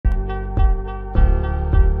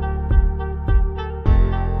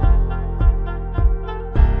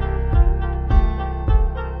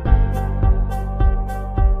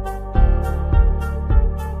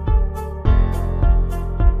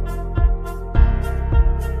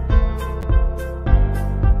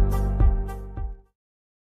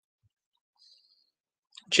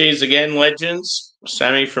Cheers again, legends.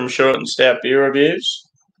 Sammy from Short and Stout Beer Reviews.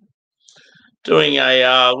 Doing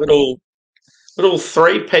a little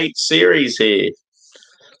three-peat series here.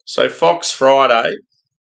 So Fox Friday,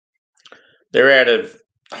 they're out of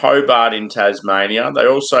Hobart in Tasmania. They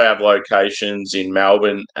also have locations in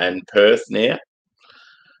Melbourne and Perth now.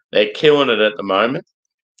 They're killing it at the moment.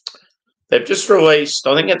 They've just released,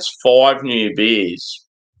 I think it's 5 new beers.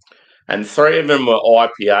 And 3 of them were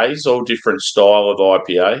IPAs, all different style of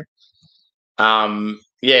IPA.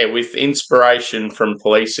 With inspiration from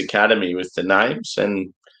Police Academy with the names.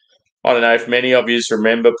 And I don't know if many of you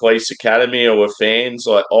remember Police Academy or were fans.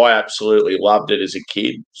 Like, I absolutely loved it as a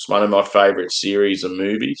kid. It's one of my favourite series of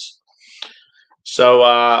movies.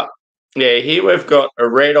 So, here we've got a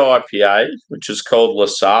red IPA, which is called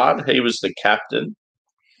Lassard. He was the captain.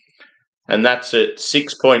 And that's at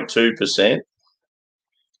 6.2%.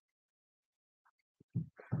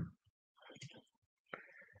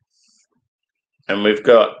 And we've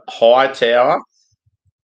got Hightower,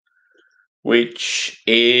 which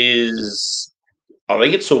is, I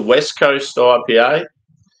think it's a West Coast IPA. And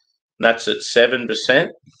that's at 7%.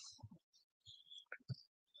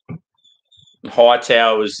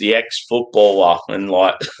 Hightower was the ex-footballer and,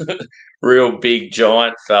 like, real big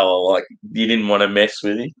giant fella. Like, you didn't want to mess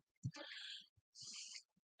with him.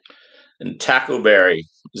 And Tackleberry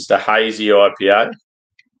is the hazy IPA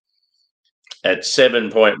at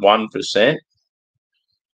 7.1%.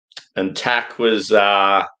 And Tack was,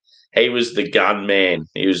 he was the gun man.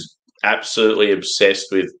 He was absolutely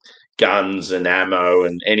obsessed with guns and ammo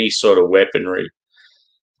and any sort of weaponry.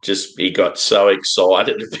 Just, he got so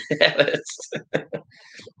excited about it.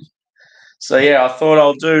 So, I thought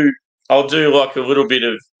I'll do like a little bit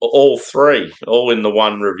of all 3, all in the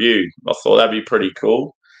one review. I thought that'd be pretty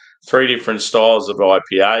cool. 3 different styles of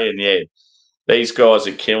IPA, and these guys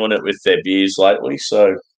are killing it with their beers lately.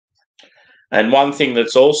 So, and one thing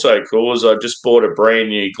that's also cool is I just bought a brand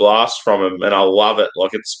new glass from them, and I love it.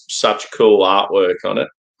 Like, it's such cool artwork on it.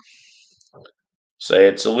 So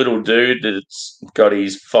it's a little dude that's got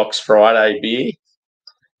his Fox Friday beer,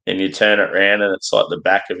 and you turn it around and it's like the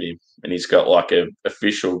back of him, and he's got like a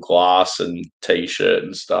official glass and T-shirt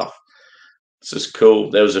and stuff. It's just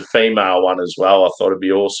cool. There was a female one as well. I thought it'd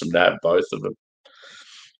be awesome to have both of them.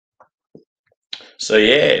 So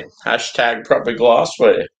hashtag proper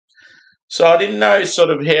glassware. So I didn't know sort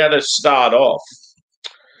of how to start off.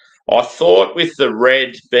 I thought with the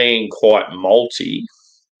red being quite malty,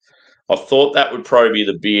 I thought that would probably be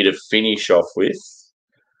the beer to finish off with.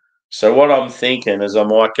 So what I'm thinking is I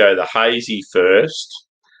might go the hazy first,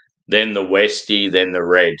 then the Westie, then the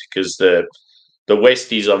red, because the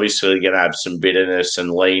Westie's obviously going to have some bitterness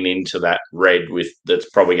and lean into that red that's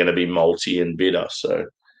probably going to be malty and bitter. So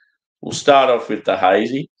we'll start off with the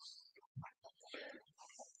hazy.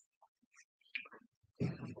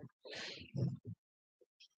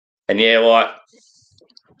 And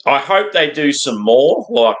I hope they do some more,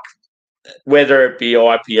 like whether it be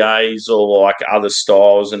IPAs or like other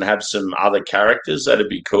styles and have some other characters. That'd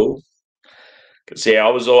be cool. Because, I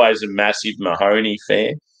was always a massive Mahoney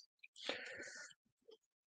fan.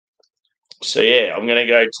 So, I'm going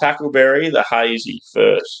to go Tackleberry, the hazy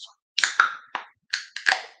first.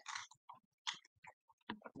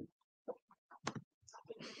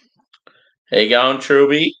 How you going,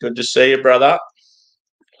 Truby? Good to see you, brother.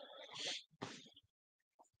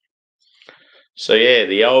 So,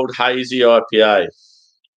 the old hazy IPA.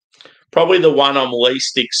 Probably the one I'm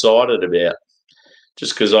least excited about,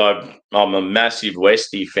 just because I'm a massive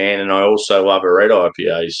Westie fan and I also love a red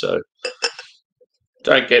IPA. So,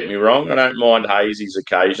 don't get me wrong, I don't mind hazies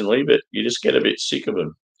occasionally, but you just get a bit sick of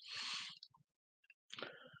them.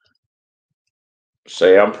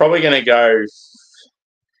 So, I'm probably going to go,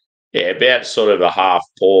 about sort of a half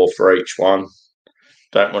pour for each one.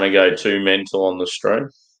 Don't want to go too mental on the stream.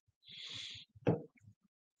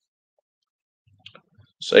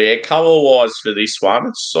 So, colour-wise for this one,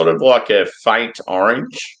 it's sort of like a faint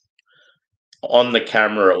orange. On the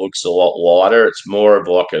camera, it looks a lot lighter. It's more of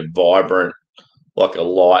like a vibrant, like a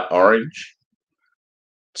light orange.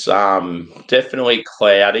 It's definitely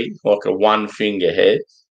cloudy, like a one-finger head.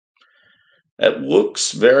 It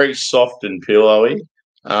looks very soft and pillowy.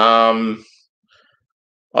 I'd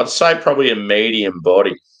say probably a medium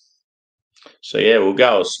body. So, we'll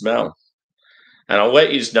go a smell. And I'll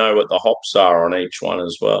let you know what the hops are on each one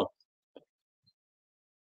as well.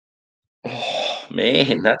 Oh,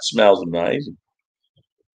 man, that smells amazing.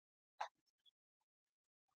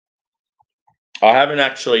 I haven't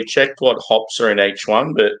actually checked what hops are in each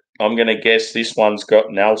one, but I'm going to guess this one's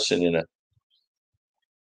got Nelson in it.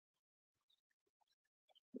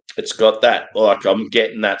 It's got that, like I'm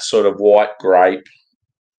getting that sort of white grape,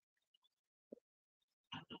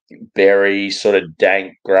 berry, sort of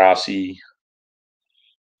dank, grassy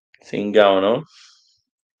thing going on.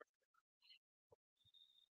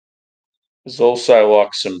 There's also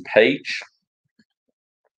like some peach,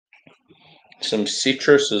 some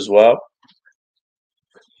citrus as well.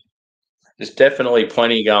 There's definitely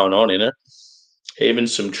plenty going on in it. Even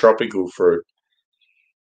some tropical fruit.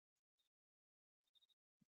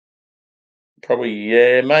 Probably,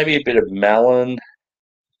 yeah, maybe a bit of melon.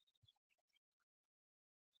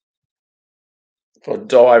 If I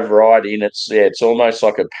dive right in, it's almost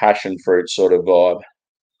like a passion fruit sort of vibe.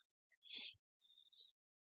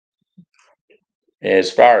 Yeah,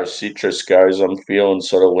 as far as citrus goes, I'm feeling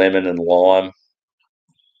sort of lemon and lime.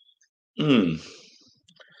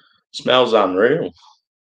 Smells unreal.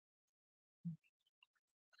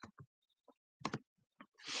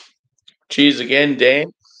 Cheers again,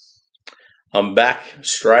 Dan. I'm back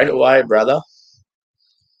straight away, brother.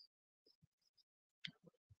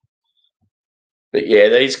 But yeah,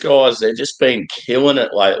 these guys, they've just been killing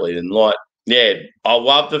it lately. And like, yeah, I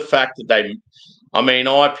love the fact that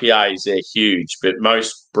IPAs, they're huge, but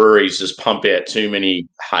most breweries just pump out too many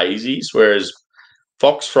hazies, whereas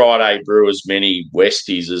Fox Friday brew as many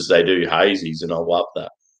Westies as they do hazies, and I love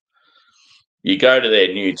that. You go to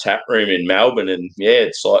their new tap room in Melbourne, and yeah,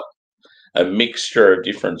 it's like a mixture of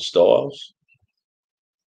different styles.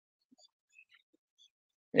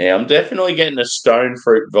 Yeah, I'm definitely getting a stone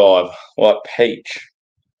fruit vibe, like peach.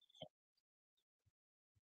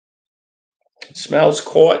 It smells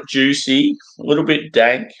quite juicy, a little bit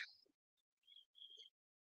dank.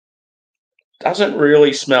 Doesn't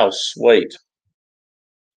really smell sweet.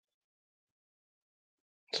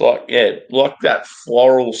 It's like, yeah, like that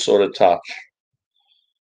floral sort of touch.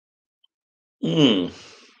 Mmm.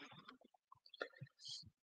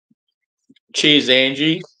 Cheers,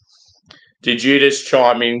 Angie. Did you just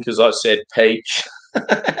chime in because I said peach?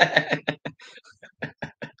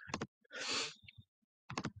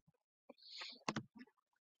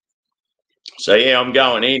 So, yeah, I'm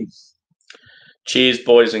going in. Cheers,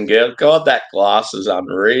 boys and girls. God, that glass is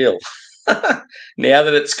unreal. Now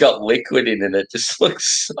that it's got liquid in it, it just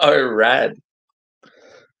looks so rad.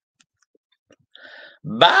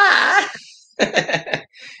 Bye.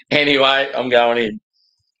 Anyway, I'm going in.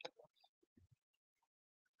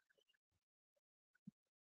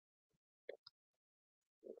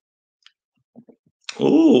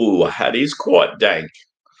 Ooh, that is quite dank.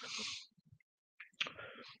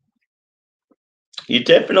 You're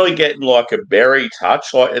definitely getting like a berry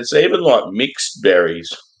touch. Like it's even like mixed berries.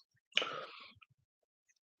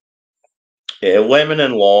 Yeah, lemon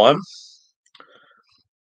and lime.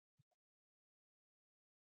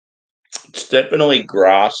 It's definitely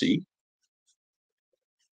grassy.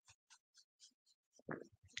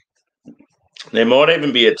 There might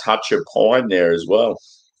even be a touch of pine there as well.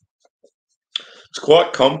 It's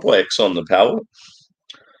quite complex on the palate.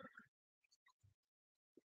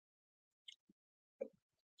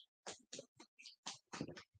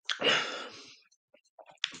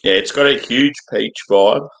 Yeah, it's got a huge peach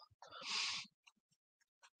vibe.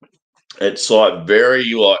 It's like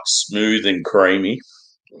very like smooth and creamy.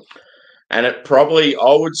 And it probably,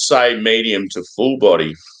 I would say, medium to full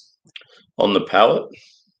body on the palate.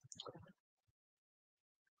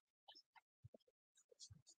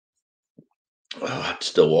 Oh,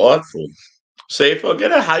 it's delightful. See, if I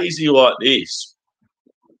get a hazy like this,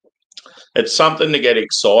 it's something to get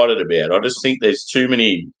excited about. I just think there's too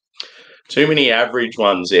many average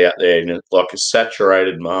ones out there in like a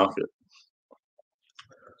saturated market.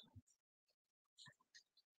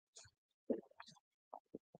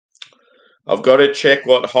 I've got to check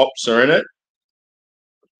what hops are in it.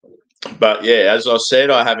 But yeah, as I said,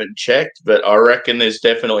 I haven't checked, but I reckon there's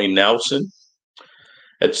definitely Nelson.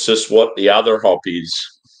 It's just what the other hop is.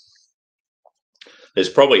 There's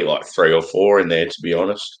probably like 3 or 4 in there, to be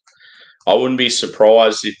honest. I wouldn't be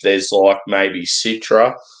surprised if there's like maybe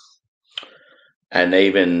Citra and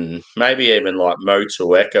maybe even like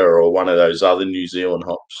Motueka or one of those other New Zealand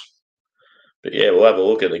hops. But yeah, we'll have a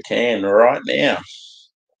look at the can right now.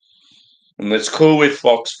 And it's cool with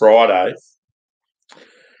Fox Friday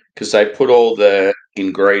because they put all the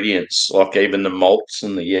ingredients, like even the malts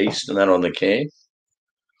and the yeast and that on the can.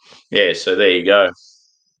 Yeah, so there you go.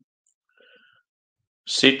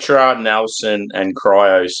 Citra, Nelson, and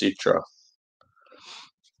Cryo Citra.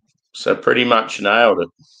 So pretty much nailed it.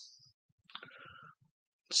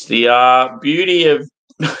 It's the beauty of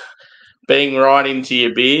being right into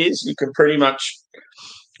your beers. You can pretty much,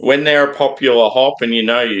 when they're a popular hop and you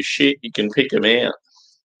know your shit, you can pick them out.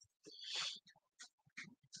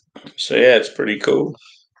 So yeah, it's pretty cool.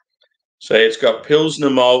 So it's got Pilsner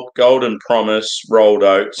malt, Golden Promise, rolled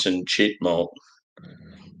oats, and chit malt.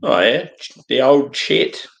 Oh yeah, the old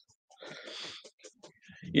chit.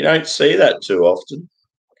 You don't see that too often.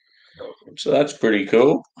 So that's pretty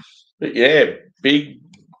cool. But yeah, big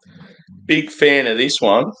fan of this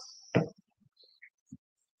one.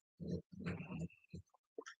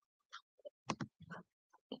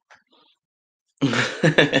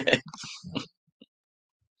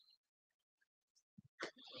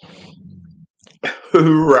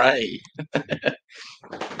 Hooray.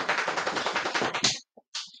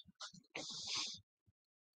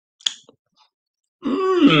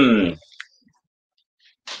 Mmm.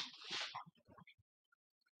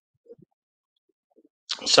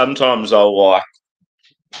 Sometimes I'll like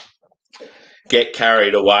get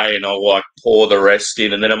carried away and I'll like pour the rest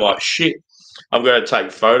in and then I'm like, shit, I've got to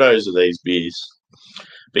take photos of these beers.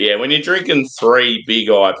 But yeah, when you're drinking 3 big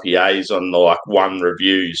IPAs on like one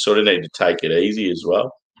review, you sort of need to take it easy as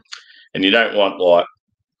well. And you don't want like,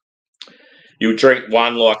 you'll drink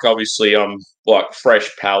one, like obviously I'm like fresh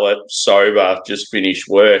palate, sober, just finished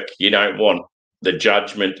work. You don't want the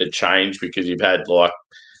judgment to change because you've had like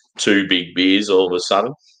 2 big beers all of a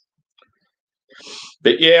sudden.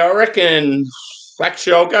 But yeah, I reckon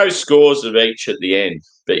actually I'll go scores of each at the end.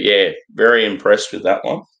 But yeah, very impressed with that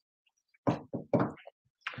one.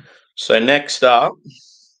 So next up,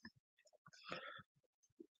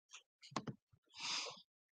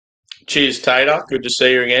 cheers, Tater. Good to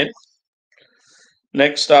see you again.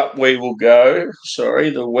 Next up, we will go,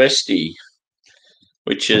 the Westie,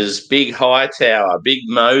 which is Big Hightower, Big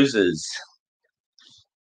Moses.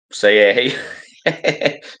 So yeah,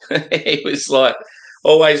 he was like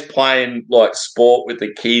always playing like sport with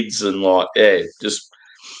the kids and like just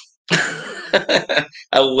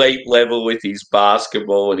elite level with his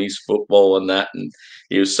basketball and his football and that. And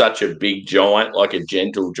he was such a big giant, like a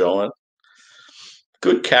gentle giant.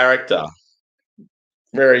 Good character,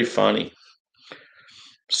 very funny.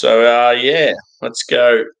 So yeah, let's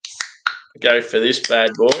go for this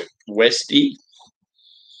bad boy, Westie.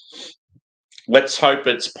 Let's hope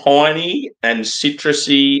it's piney and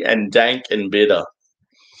citrusy and dank and bitter.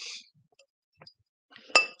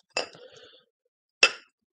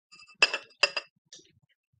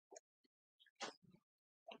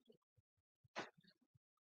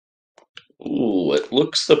 Ooh, it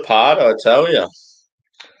looks the part, I tell you.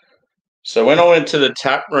 So when I went to the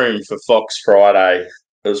tap room for Fox Friday,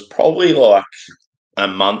 it was probably like a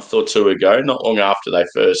month or two ago, not long after they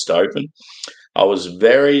first opened. I was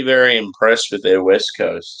very, very impressed with their West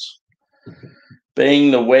Coasts.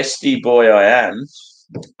 Being the Westie boy I am,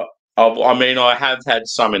 I mean, I have had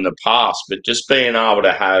some in the past, but just being able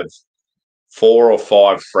to have 4 or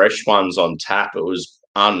 5 fresh ones on tap, it was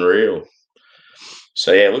unreal.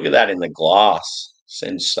 So yeah, look at that in the glass.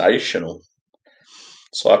 Sensational.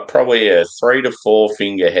 It's like probably a 3 to 4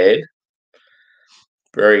 finger head.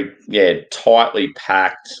 Very, tightly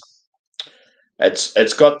packed.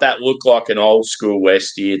 It's got that look like an old school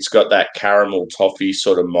Westie. It's got that caramel toffee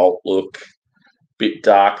sort of malt look. Bit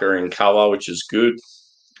darker in colour, which is good.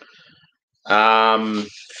 Um,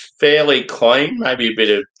 fairly clean, maybe a bit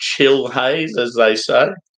of chill haze, as they say.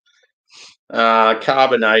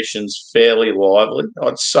 Carbonation's fairly lively.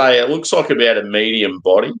 I'd say it looks like about a medium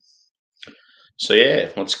body. So yeah,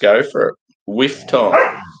 let's go for it. Whiff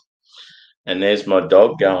time. And there's my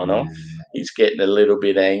dog going off. He's getting a little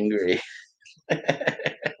bit angry.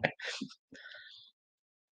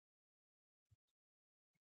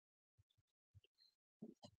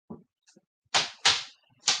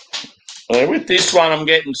 Well, with this one, I'm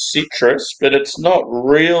getting citrus, but it's not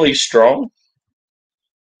really strong.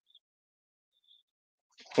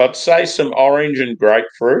 I'd say some orange and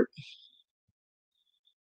grapefruit.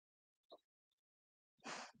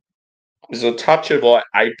 There's a touch of like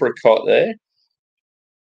apricot there.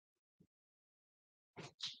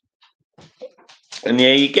 And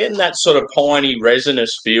yeah, you're getting that sort of piney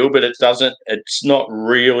resinous feel, but it's not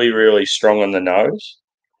really, really strong on the nose.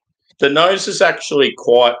 The nose is actually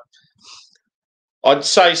quite, I'd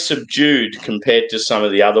say, subdued compared to some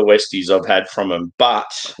of the other Westies I've had from them.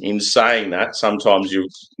 But in saying that, sometimes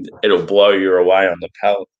it'll blow you away on the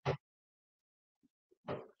palate.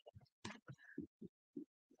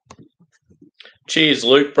 Cheers,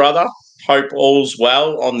 Luke, brother. Hope all's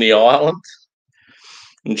well on the island.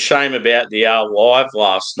 And shame about the live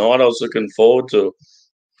last night. I was looking forward to it.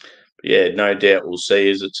 But yeah, no doubt we'll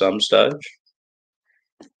see us at some stage.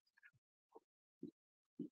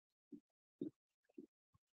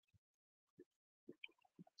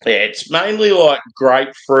 Yeah, it's mainly like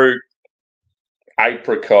grapefruit,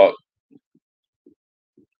 apricot,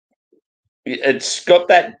 It's got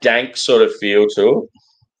that dank sort of feel to it,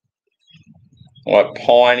 like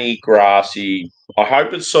piney, grassy. I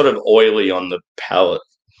hope it's sort of oily on the palate.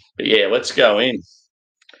 But yeah, let's go in.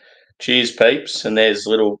 Cheers, peeps. And there's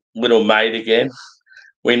little mate again.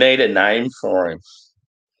 We need a name for him.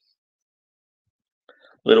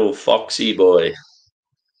 Little foxy boy.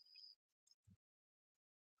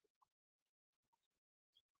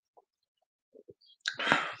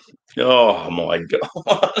 Oh my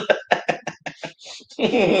god.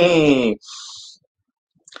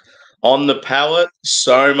 On the palate,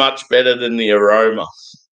 so much better than the aroma.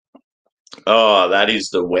 Oh, that is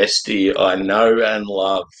the Westie I know and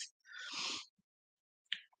love.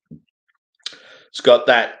 It's got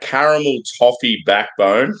that caramel toffee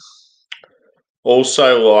backbone.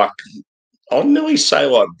 Also, like, I'll nearly say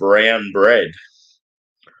like brown bread.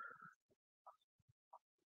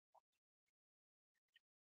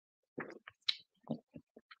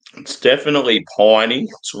 It's definitely piney.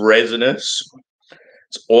 It's resinous.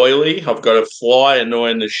 It's oily. I've got a fly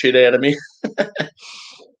annoying the shit out of me.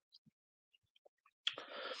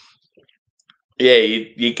 Yeah,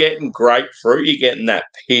 you're getting grapefruit. You're getting that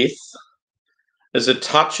pith. There's a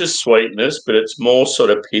touch of sweetness, but it's more sort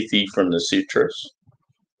of pithy from the citrus.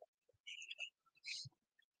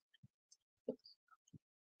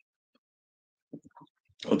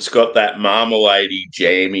 It's got that marmalade-y,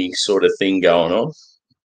 jammy sort of thing going on.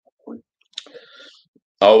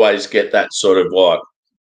 I always get that sort of like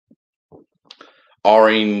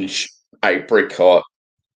orange apricot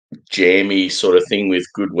jammy sort of thing with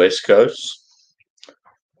good West Coast.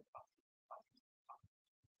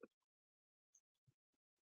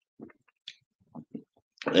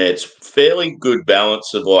 Yeah, it's fairly good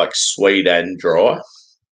balance of like sweet and dry.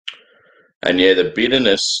 And yeah, the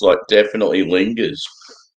bitterness like definitely lingers.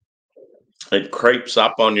 It creeps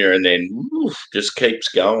up on you and then just keeps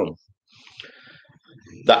going.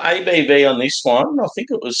 The ABV on this one, I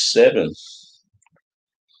think it was 7.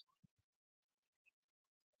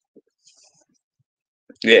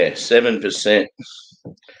 Yeah, 7%.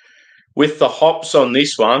 With the hops on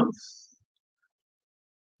this one,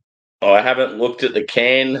 I haven't looked at the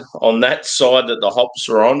can on that side that the hops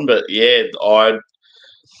are on, but yeah,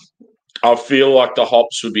 I feel like the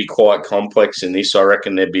hops would be quite complex in this. I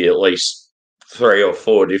reckon there'd be at least 3 or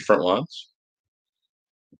 4 different ones.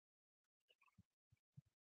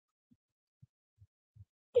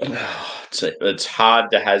 It's hard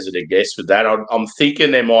to hazard a guess with that. I'm thinking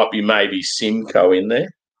there might be maybe Simcoe in there.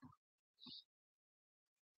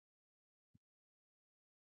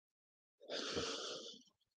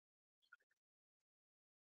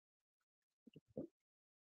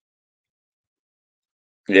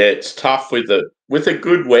 Yeah, it's tough with a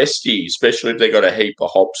good Westie, especially if they got a heap of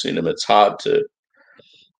hops in them. It's hard to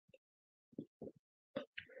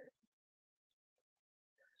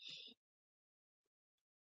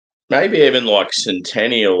maybe even like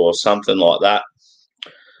Centennial or something like that.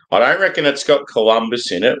 I don't reckon it's got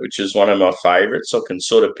Columbus in it, which is one of my favourites. I can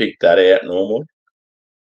sort of pick that out normally.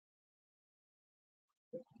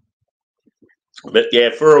 But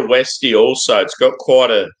yeah, for a Westie also, it's got quite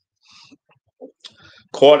a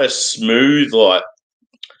smooth like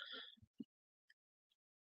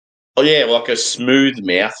a smooth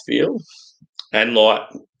mouth feel. And like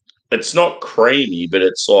it's not creamy, but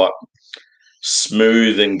it's like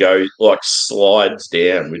smooth and goes like slides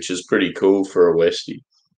down, which is pretty cool for a Westie.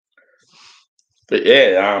 But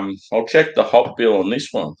yeah, I'll check the hop bill on this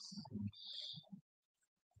one.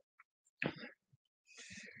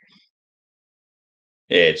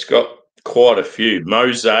 Yeah, it's got quite a few.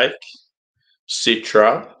 Mosaic,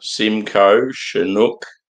 Citra, Simcoe, Chinook,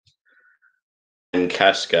 and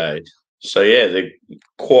Cascade. So yeah, they're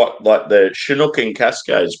quite like the Chinook and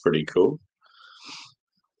Cascade is pretty cool.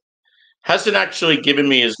 Hasn't actually given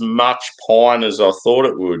me as much pine as I thought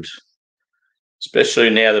it would, especially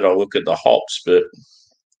now that I look at the hops, but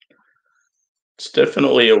it's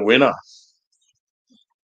definitely a winner.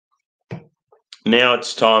 Now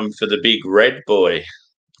it's time for the big red boy.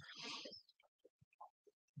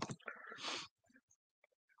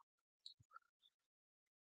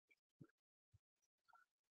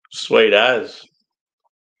 Sweet as.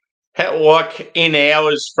 How, like in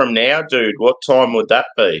hours from now, dude, what time would that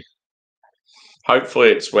be? Hopefully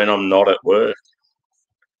it's when I'm not at work.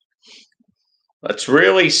 It's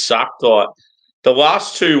really sucked. Like the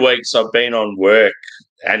last 2 weeks I've been on work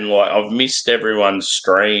and like I've missed everyone's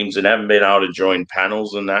streams and haven't been able to join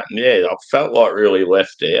panels and that. And yeah, I've felt like really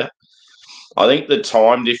left out. I think the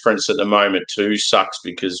time difference at the moment too sucks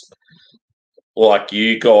because like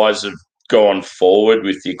you guys have gone forward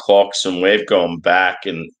with your clocks and we've gone back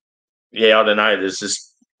and yeah, I don't know. There's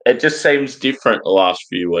just It just seems different the last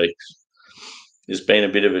few weeks. There's been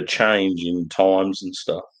a bit of a change in times and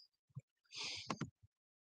stuff.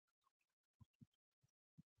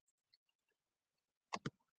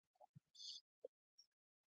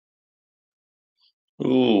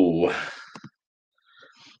 Ooh.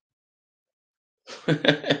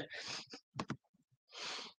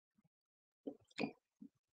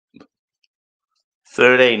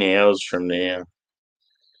 13 hours from now.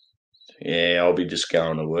 Yeah, I'll be just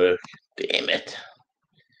going to work. Damn it.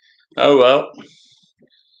 Oh, well.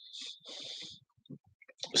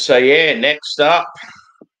 So, yeah, next up,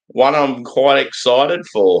 one I'm quite excited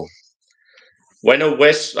for. When a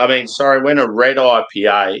red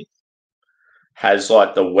IPA has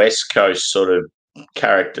like the West Coast sort of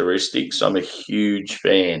characteristics, I'm a huge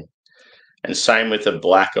fan. And same with a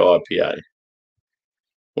black IPA.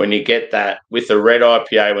 When you get that, with a red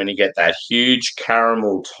IPA, when you get that huge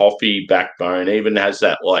caramel toffee backbone, even has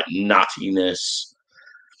that like nuttiness.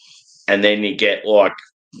 And then you get like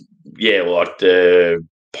the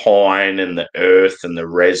pine and the earth and the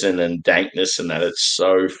resin and dankness and that. It's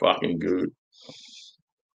so fucking good.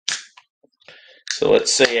 So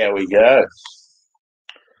let's see how we go.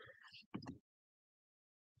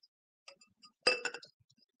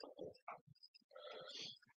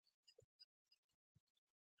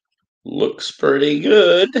 Looks pretty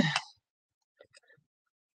good.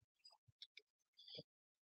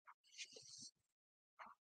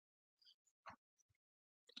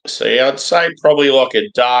 So yeah, I'd say probably like a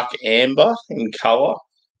dark amber in colour.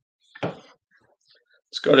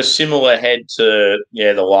 It's got a similar head to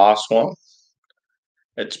the last one.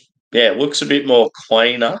 It looks a bit more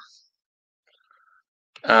cleaner.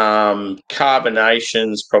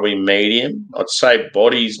 Carbonation's probably medium. I'd say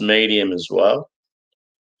body's medium as well.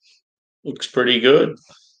 Looks pretty good.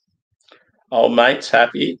 Old mate's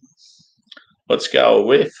happy. Let's go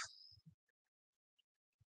with.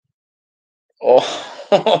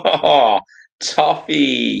 Oh,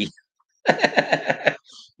 toffee.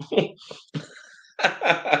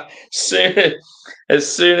 soon, as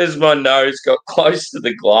soon as my nose got close to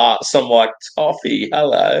the glass, I'm like, toffee,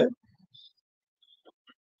 hello.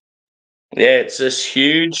 Yeah, it's this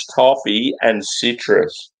huge toffee and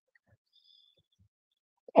citrus.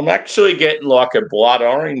 I'm actually getting like a blood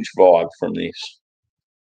orange vibe from this.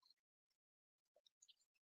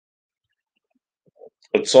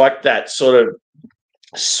 It's like that sort of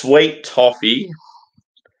sweet toffee,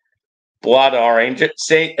 blood orange.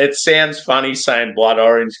 It sounds funny saying blood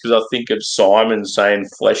orange because I think of Simon saying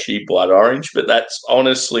fleshy blood orange, but that's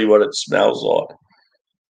honestly what it smells like.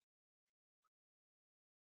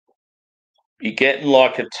 You're getting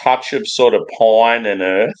like a touch of sort of pine and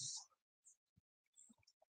earth.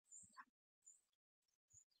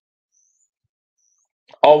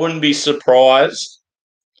 I wouldn't be surprised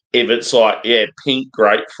if it's like, pink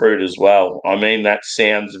grapefruit as well. I mean, that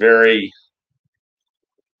sounds very,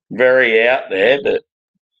 very out there, but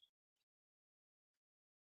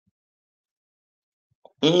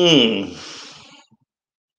mmm.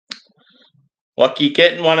 Like you're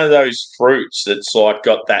getting one of those fruits that's like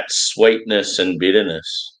got that sweetness and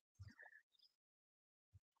bitterness.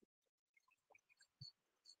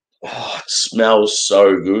 Oh, it smells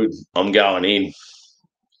so good. I'm going in.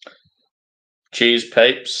 Cheers,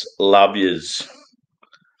 peeps. Love yous.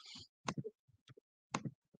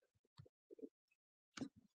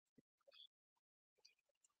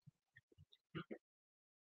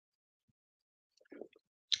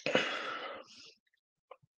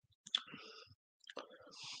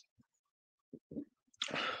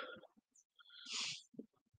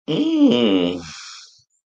 Mmm.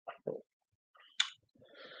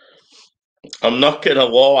 I'm not going to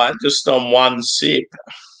lie, just on one sip,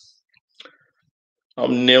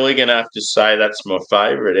 I'm nearly going to have to say that's my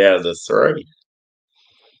favourite out of the three.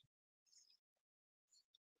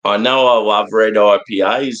 I know I love red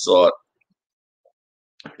IPAs, like,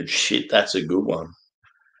 shit, that's a good one.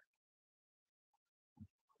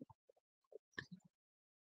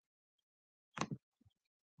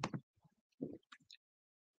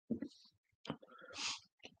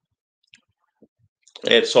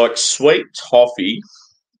 It's like sweet toffee.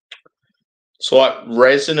 It's like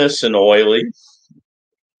resinous and oily.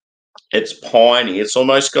 It's piney. It's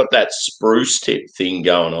almost got that spruce tip thing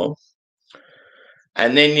going on.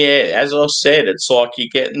 And then, as I said, it's like you're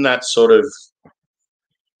getting that sort of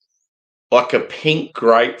like a pink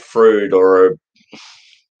grapefruit or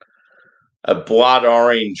a blood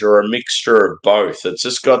orange or a mixture of both. It's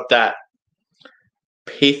just got that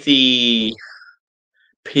pithy,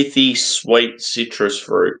 sweet citrus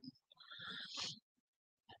fruit.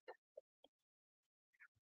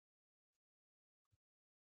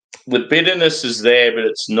 the bitterness is there, but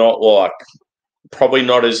it's not like probably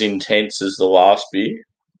not as intense as the last beer.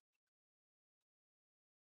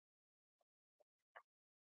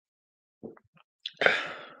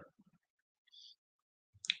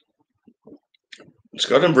 It's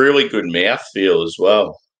got a really good mouthfeel as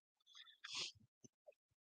well.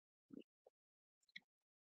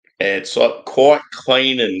 And it's like quite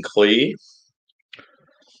clean and clear.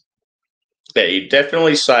 Yeah, you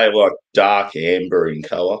definitely say like dark amber in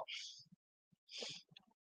colour.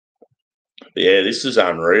 Yeah, this is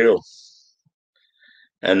unreal.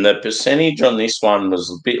 And the percentage on this one was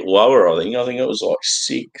a bit lower, I think. I think it was like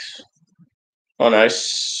 6. Oh, no.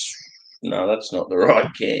 No, that's not the right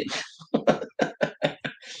can.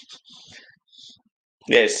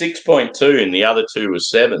 Yeah, 6.2 and the other two were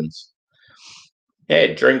 7s. Yeah,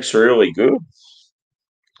 it drinks really good.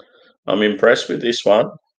 I'm impressed with this one.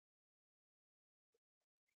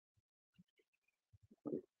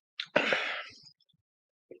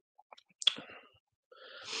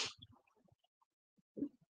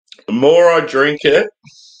 The more I drink it,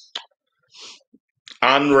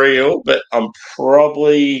 unreal, but I'm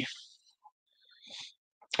probably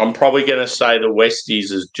going to say the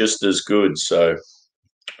Westies is just as good. So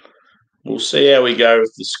we'll see how we go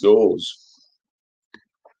with the scores.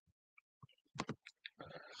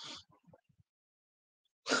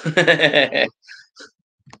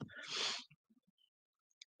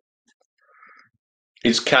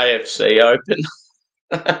 Is KFC open?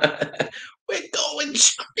 We're going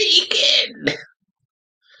speaking.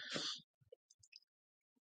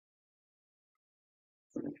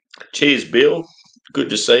 Cheers, Bill. Good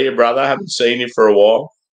to see you, brother. Haven't seen you for a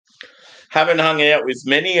while. Haven't hung out with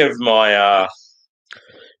many of my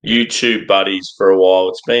YouTube buddies for a while.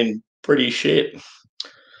 It's been pretty shit.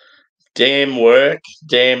 Damn work,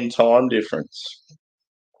 damn time difference.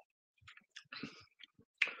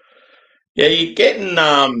 Yeah, you're getting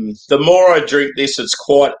the more I drink this, it's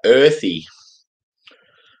quite earthy.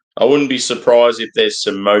 I wouldn't be surprised if there's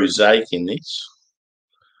some mosaic in this.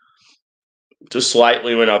 Just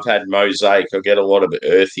lately when I've had mosaic, I get a lot of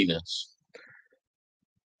earthiness.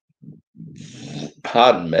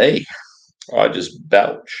 Pardon me. I just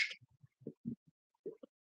belched.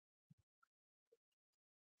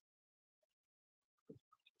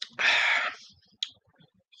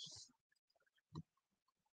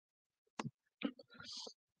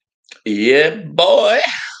 Yeah, boy.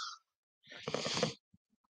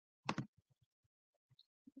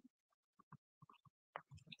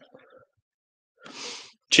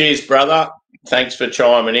 Cheers, brother. Thanks for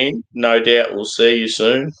chiming in. No doubt we'll see you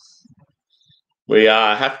soon. We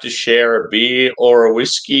have to share a beer or a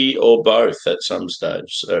whiskey or both at some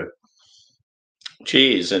stage. So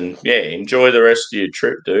cheers and yeah, enjoy the rest of your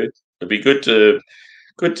trip, dude. It'd be good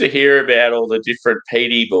to hear about all the different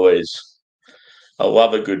peaty boys. I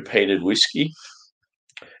love a good peated whiskey.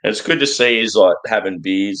 And it's good to see he's like having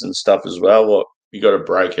beers and stuff as well. What you got to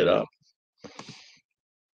break it up.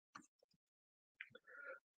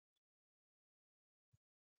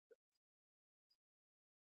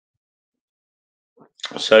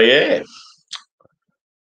 So yeah,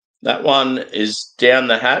 that one is down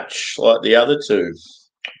the hatch like the other two.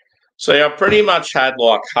 So I pretty much had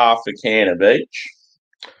like half a can of each.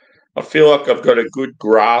 I feel like I've got a good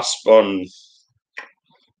grasp on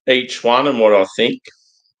each one and what I think.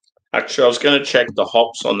 Actually, I was going to check the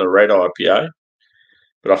hops on the red IPA,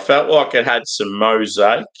 but I felt like it had some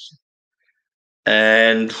mosaic.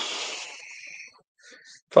 And if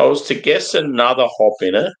I was to guess another hop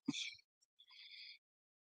in it,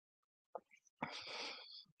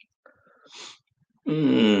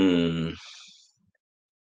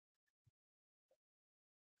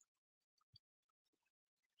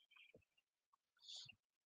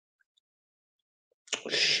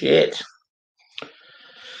 shit.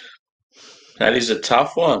 That is a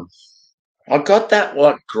tough one. I got that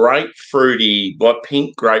like grapefruity, like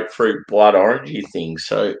pink grapefruit blood orangey thing.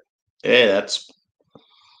 So yeah, that's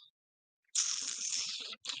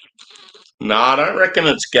no, I don't reckon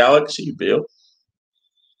it's Galaxy, Bill.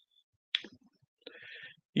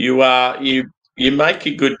 You make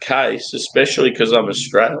a good case, especially because I'm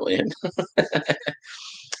Australian.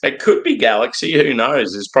 It could be Galaxy. Who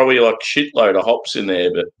knows? There's probably like a shitload of hops in there,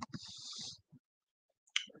 but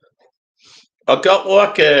I got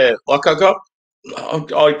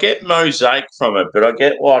I get mosaic from it, but I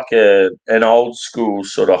get like an old school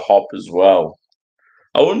sort of hop as well.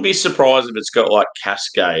 I wouldn't be surprised if it's got like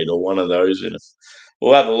Cascade or one of those in it.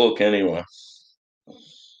 We'll have a look anyway.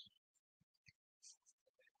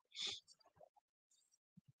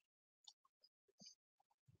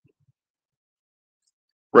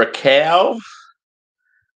 Raquel,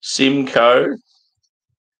 Simcoe,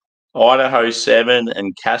 Idaho 7,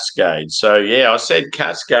 and Cascade. So, yeah, I said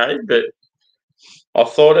Cascade, but I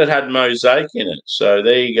thought it had Mosaic in it. So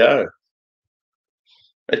there you go.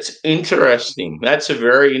 It's interesting. That's a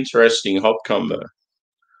very interesting hop combo.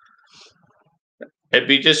 It'd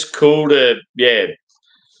be just cool to, it'd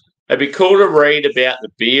be cool to read about the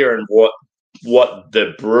beer and what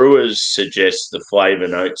the brewers suggest the flavour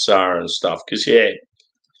notes are and stuff. Because, yeah,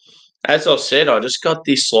 as I said, I just got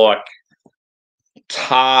this, like,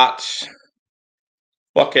 tart,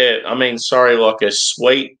 like a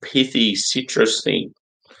sweet, pithy citrus thing.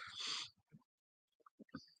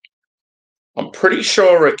 I'm pretty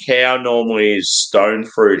sure a cow normally is stone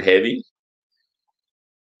fruit heavy.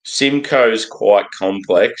 Simcoe's quite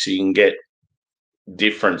complex. You can get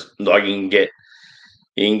different, like you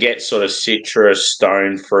can get sort of citrus,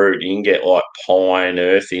 stone fruit. You can get like pine,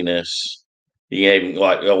 earthiness. You can even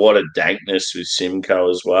like a lot of dankness with Simcoe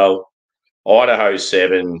as well. Idaho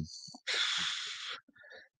 7,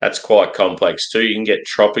 that's quite complex too. You can get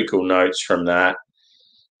tropical notes from that.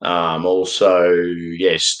 Also,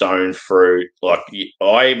 yeah, stone fruit. Like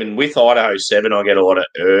with Idaho 7, I get a lot of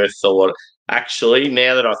earth. Actually,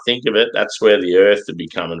 now that I think of it, that's where the earth would be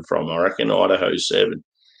coming from. I reckon Idaho 7.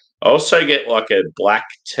 I also get like a black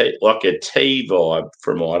tea, like a tea vibe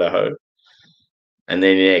from Idaho. And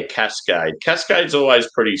then, yeah, Cascade. Cascade's always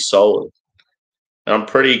pretty solid. And I'm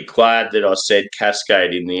pretty glad that I said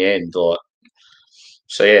Cascade in the end.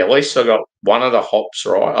 So, yeah, at least I got one of the hops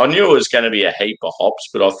right. I knew it was going to be a heap of hops,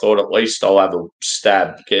 but I thought at least I'll have a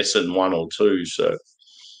stab guessing one or two. So,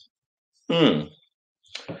 an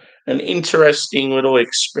interesting little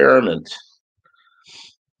experiment.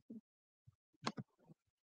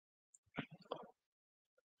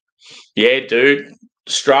 Yeah, dude,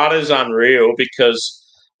 Strata's unreal because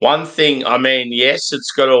one thing, yes,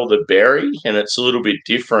 it's got all the berry and it's a little bit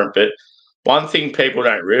different, but one thing people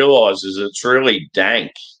don't realise is it's really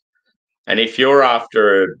dank. And if you're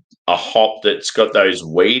after a hop that's got those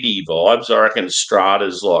weedy vibes, I reckon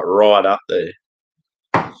Strata's like right up there.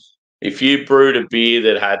 If you brewed a beer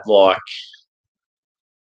that had like,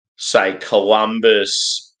 say,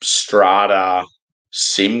 Columbus, Strata,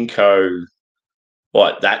 Simcoe,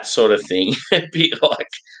 like that sort of thing, it'd be like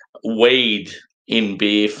weed in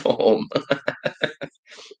beer form.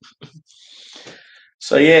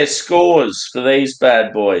 So, yeah, scores for these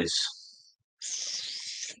bad boys.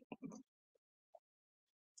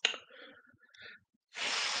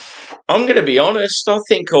 I'm going to be honest. I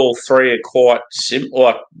think all three are quite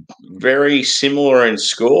very similar in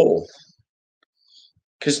score.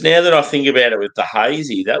 Because now that I think about it with the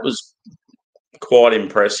hazy, that was quite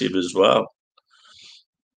impressive as well.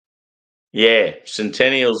 Yeah,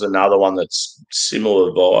 Centennial's another one that's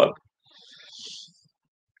similar vibe.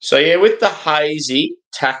 So, yeah, with the hazy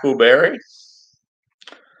Tackleberry,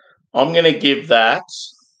 I'm going to give that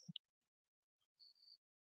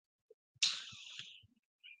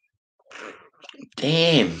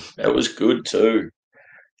damn, that was good too.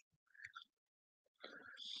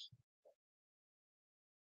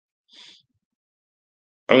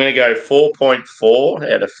 I'm going to go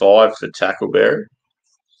 4.4 out of 5 for Tackleberry.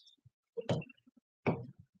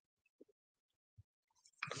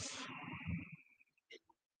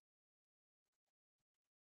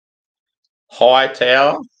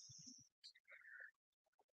 Hightower,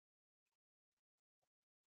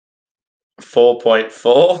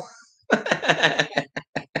 4.4.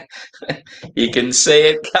 You can see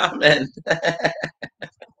it coming.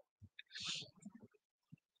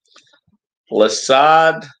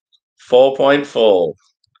 Lassard, 4.4.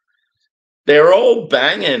 They're all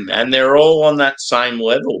banging and they're all on that same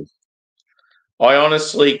level. I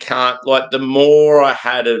honestly can't, like, the more I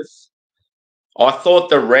had of, I thought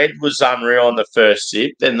the red was unreal on the first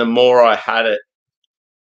sip. Then the more I had it,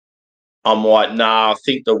 I'm like, nah, I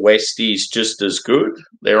think the Westie's just as good.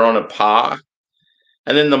 They're on a par.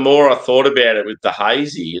 And then the more I thought about it with the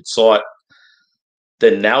hazy, it's like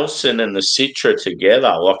the Nelson and the Citra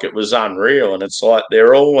together, like it was unreal. And it's like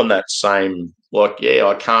they're all on that same, like, yeah,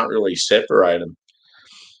 I can't really separate them.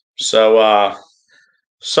 So,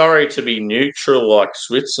 sorry to be neutral like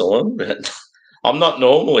Switzerland, but I'm not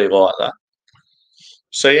normally like that.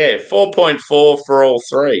 So, yeah, 4.4 for all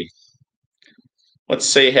three. Let's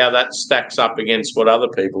see how that stacks up against what other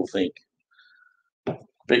people think.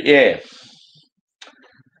 But, yeah,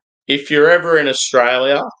 if you're ever in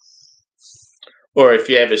Australia or if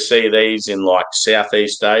you ever see these in like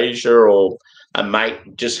Southeast Asia or a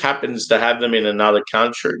mate just happens to have them in another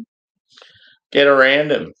country, get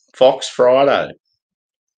around them. Fox Friday.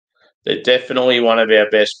 They're definitely one of our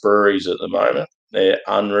best breweries at the moment. They're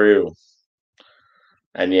unreal.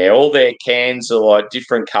 And yeah, all their cans are like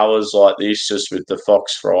different colours like this, just with the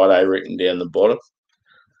Fox Friday written down the bottom.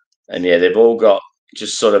 And yeah, they've all got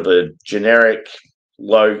just sort of a generic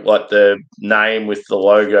logo, like the name with the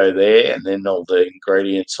logo there, and then all the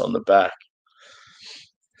ingredients on the back.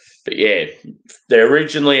 But yeah, they're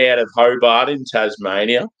originally out of Hobart in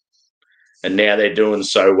Tasmania, and now they're doing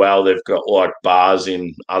so well, they've got like bars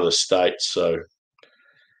in other states. So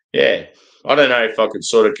yeah, I don't know if I could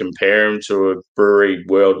sort of compare them to a brewery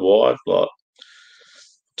worldwide. Like,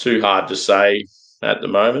 too hard to say at the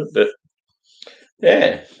moment, but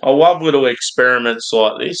yeah, I love little experiments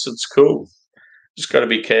like this. It's cool. Just got to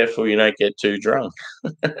be careful you don't get too drunk.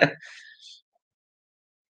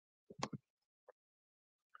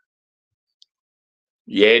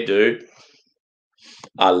 Yeah, dude.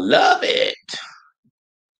 I love it.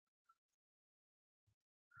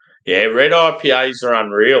 Yeah, red IPAs are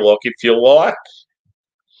unreal. Like, if you like,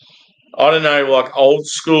 I don't know, like old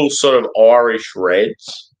school sort of Irish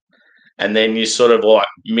reds, and then you sort of like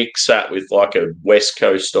mix that with like a West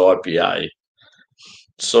Coast IPA,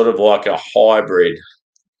 sort of like a hybrid.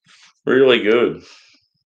 Really good.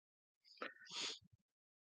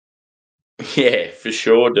 Yeah, for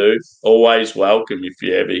sure, dude. Always welcome if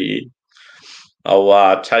you ever here.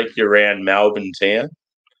 I'll take you around Melbourne town.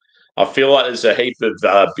 I feel like there's a heap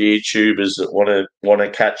of beer tubers that want to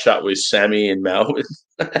catch up with Sammy in Melbourne.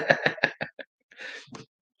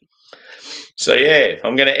 So yeah,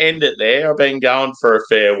 I'm going to end it there. I've been going for a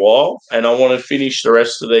fair while, and I want to finish the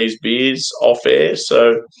rest of these beers off air.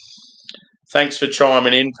 So thanks for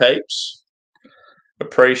chiming in, peeps.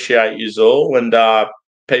 Appreciate yous all, and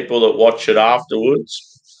people that watch it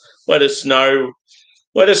afterwards. Let us know.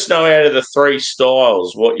 Let us know out of the three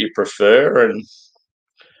styles what you prefer, and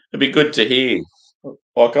it'd be good to hear.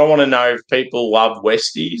 Like, I want to know if people love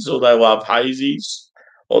Westies or they love Hazies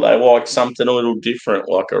or they like something a little different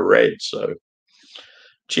like a red. So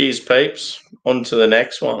cheers, peeps. On to the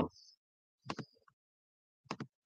next one.